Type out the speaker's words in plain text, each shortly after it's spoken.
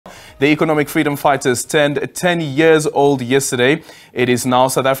The economic freedom fighters turned 10 years old yesterday. It is now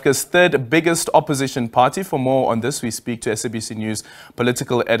South Africa's third biggest opposition party. For more on this, we speak to SABC News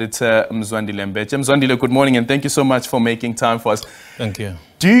political editor Mzwandile. Mbeje. Mzwandile, good morning and thank you so much for making time for us. Thank you.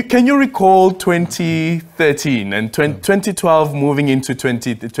 Can you recall 2013 and 2012 moving into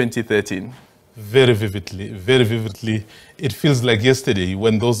 2013? Very vividly, very vividly. It feels like yesterday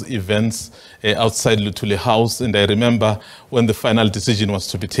when those events outside Luthuli House, and I remember when the final decision was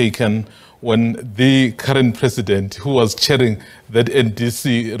to be taken, when the current president, who was chairing that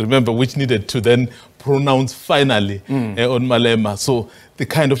NDC, remember, which needed to then pronounce finally on Malema. So the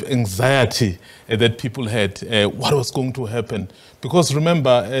kind of anxiety that people had, what was going to happen. Because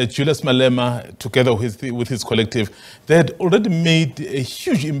remember, Julius Malema, together with his collective, they had already made a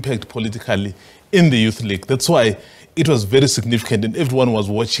huge impact politically in the Youth League. That's why it was very significant and everyone was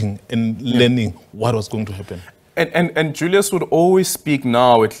watching and learning what was going to happen. And Julius would always speak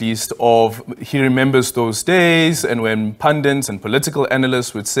now, at least, of he remembers those days and when pundits and political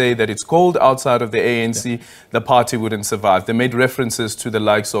analysts would say that it's cold outside of the ANC, the party wouldn't survive. They made references to the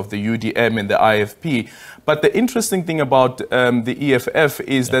likes of the UDM and the IFP. But the interesting thing about the EFF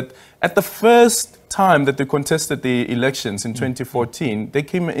is that at the first time that they contested the elections in 2014, they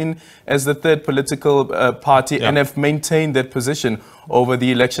came in as the third political party and have maintained that position over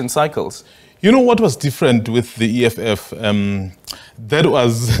the election cycles. You know what was different with the EFF? That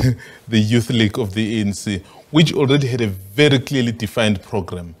was the Youth League of the ANC, which already had a very clearly defined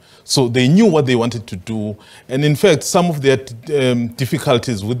program. So they knew what they wanted to do. And in fact, some of their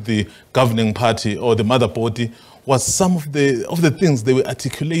difficulties with the governing party or the mother body was some of the things they were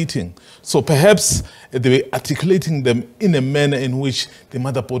articulating. So perhaps they were articulating them in a manner in which the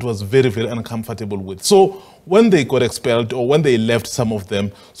mother board was very, very uncomfortable with. So when they got expelled or when they left, some of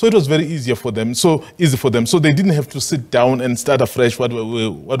them, so it was very easy for them. So they didn't have to sit down and start afresh. What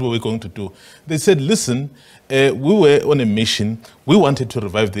were we going to do? They said, listen, we were on a mission. We wanted to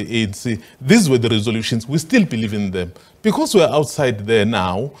revive the ANC. These were the resolutions. We still believe in them. Because we're outside there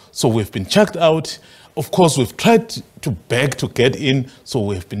now, so we've been chucked out. Of course, we've tried to beg to get in, so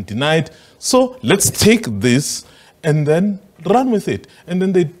we've been denied. So let's take this and then run with it. And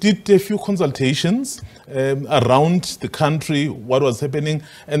then they did a few consultations around the country, what was happening.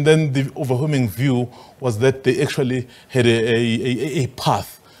 And then the overwhelming view was that they actually had a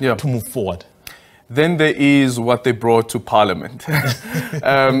path to move forward. Then there is what they brought to Parliament.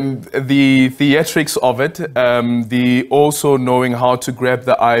 The theatrics of it, the also knowing how to grab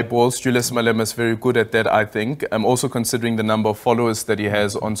the eyeballs. Julius Malema is very good at that, I think. Also considering the number of followers that he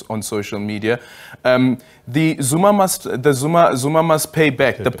has on social media. The Zuma must pay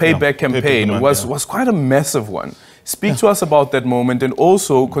back. The payback campaign was quite a massive one. Speak to us about that moment, and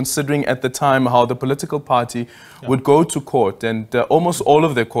also considering at the time how the political party would go to court, and almost all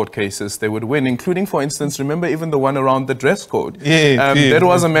of their court cases they would win, including, for instance, remember even the one around the dress code. That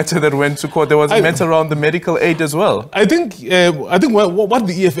was a matter that went to court. There was a matter around the medical aid as well. I think what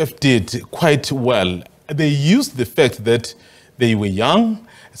the EFF did quite well, they used the fact that they were young,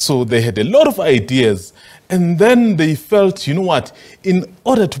 so they had a lot of ideas, and then they felt, you know what, in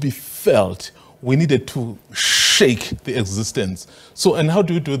order to be felt, we needed to shake the existence. So, and how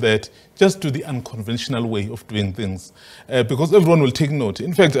do you do that? Just do the unconventional way of doing things. Because everyone will take note.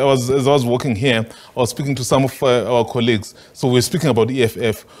 In fact, as I was walking here, I was speaking to some of our colleagues. So we're speaking about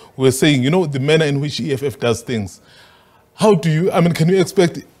EFF. We're saying, you know, the manner in which EFF does things. How do you, can you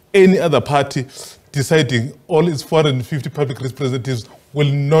expect any other party deciding all its 450 public representatives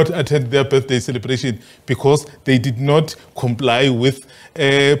will not attend their birthday celebration because they did not comply with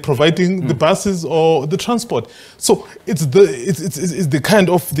providing the buses or the transport? So it's the kind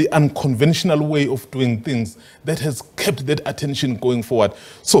of the unconventional way of doing things that has kept that attention going forward.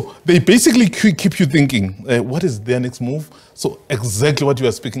 So they basically keep you thinking, what is their next move? So exactly what you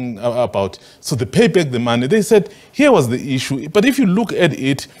are speaking about. So they pay back the money. They said, here was the issue. But if you look at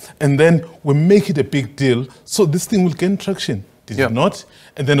it and then we make it a big deal, so this thing will gain traction. Did not.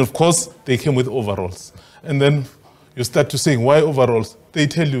 And then, of course, they came with overalls. And then you start to say, why overalls? They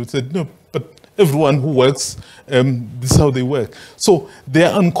tell you, said, no, but everyone who works, this is how they work. So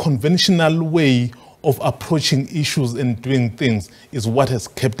their unconventional way of approaching issues and doing things is what has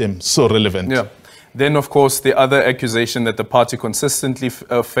kept them so relevant. Then, of course, the other accusation that the party consistently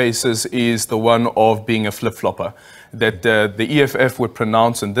faces is the one of being a flip-flopper. That the EFF would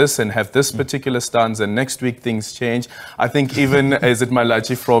pronounce on this and have this particular stance, and next week things change. I think even is it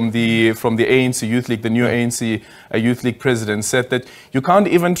Malachi from the ANC Youth League, the new ANC Youth League president, said that you can't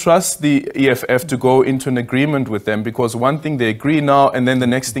even trust the EFF to go into an agreement with them because one thing they agree now, and then the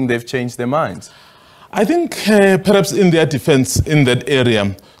next thing they've changed their minds. I think perhaps in their defense in that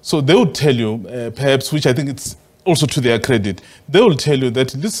area, so they would tell you, perhaps, which I think it's also to their credit, they will tell you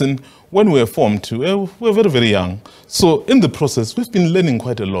that, listen, when we were formed, we're very, very young. So in the process, we've been learning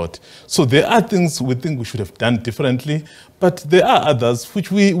quite a lot. So there are things we think we should have done differently, but there are others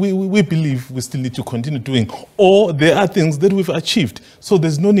which we believe we still need to continue doing, or there are things that we've achieved. So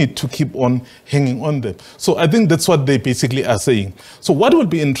there's no need to keep on hanging on them. So I think that's what they basically are saying. So what will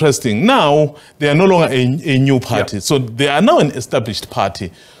be interesting, now they are no longer a new party. Yeah. So they are now an established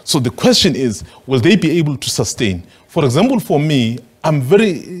party. So the question is, will they be able to sustain? For example, for me, I'm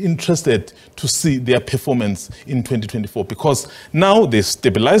very interested to see their performance in 2024 because now they've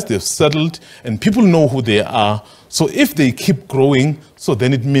stabilized, they've settled, and people know who they are. So if they keep growing, so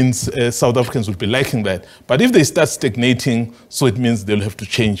then it means South Africans will be liking that. But if they start stagnating, so it means they'll have to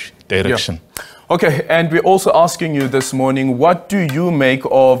change direction. Yeah. Okay, and we're also asking you this morning, what do you make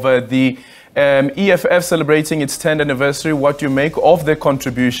of the EFF celebrating its 10th anniversary? What do you make of their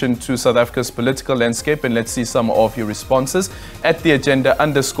contribution to South Africa's political landscape? And let's see some of your responses at the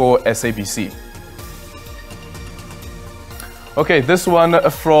agenda_SABC. Okay, this one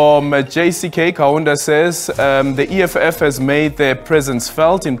from JCK Kaunda says, the EFF has made their presence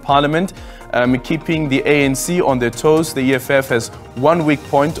felt in Parliament, keeping the ANC on their toes. The EFF has one weak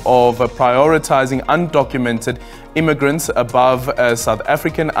point of prioritizing undocumented immigrants above South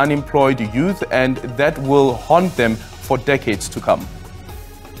African unemployed youth, and that will haunt them for decades to come.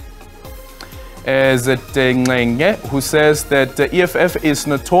 Zengenge, who says that the EFF is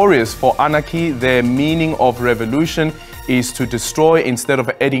notorious for anarchy. Their meaning of revolution is to destroy instead of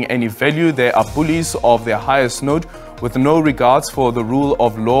adding any value. They are bullies of their highest note with no regards for the rule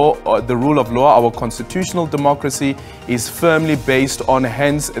of law. Our constitutional democracy is firmly based on,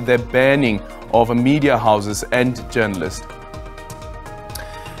 hence the banning of media houses and journalists.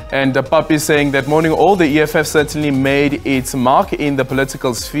 And Papi saying that morning all, the EFF certainly made its mark in the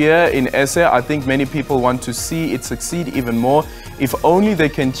political sphere in SA. I think many people want to see it succeed even more. If only they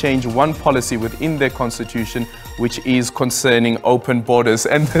can change one policy within their constitution, which is concerning open borders.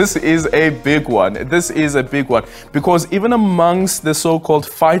 And this is a big one. This is a big one. Because even amongst the so-called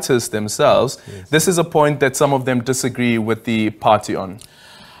fighters themselves, yes, this is a point that some of them disagree with the party on.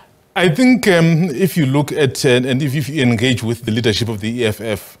 I think if you look at and if you engage with the leadership of the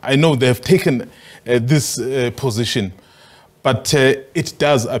EFF, I know they have taken this position, but it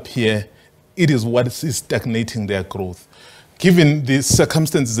does appear it is what is stagnating their growth. Given the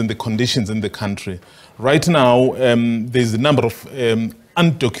circumstances and the conditions in the country, right now there's a number of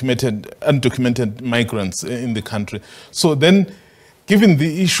undocumented migrants in the country. So then, given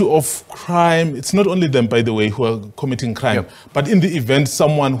the issue of crime, it's not only them, by the way, who are committing crime, yep, but in the event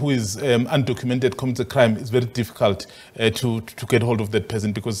someone who is undocumented commits a crime, it's very difficult to get hold of that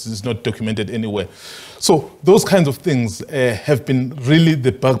person because it's not documented anywhere. So those kinds of things have been really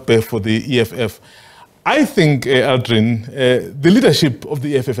the bugbear for the EFF. I think, Aldrin, the leadership of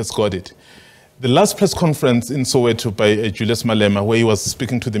the EFF has got it. The last press conference in Soweto by Julius Malema, where he was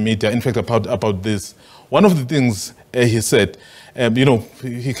speaking to the media, in fact, about this, one of the things he said, you know,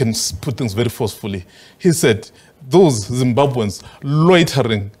 he can put things very forcefully. He said, those Zimbabweans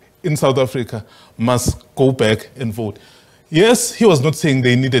loitering in South Africa must go back and vote. Yes, he was not saying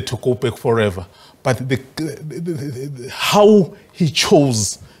they needed to go back forever, but how he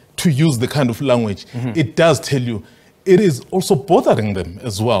chose to use the kind of language, it does tell you it is also bothering them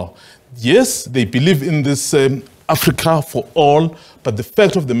as well. Yes, they believe in this Africa for all, but the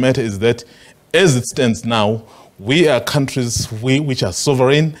fact of the matter is that as it stands now, we are countries which are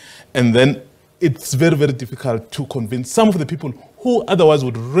sovereign, and then it's very, very difficult to convince some of the people who otherwise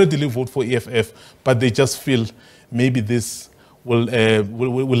would readily vote for EFF, but they just feel maybe this will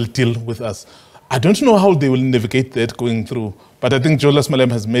deal with us. I don't know how they will navigate that going through, but I think Julius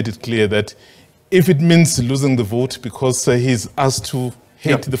Malema has made it clear that if it means losing the vote because he's asked to hate,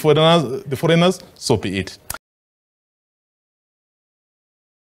 yep, the foreigners, so be it.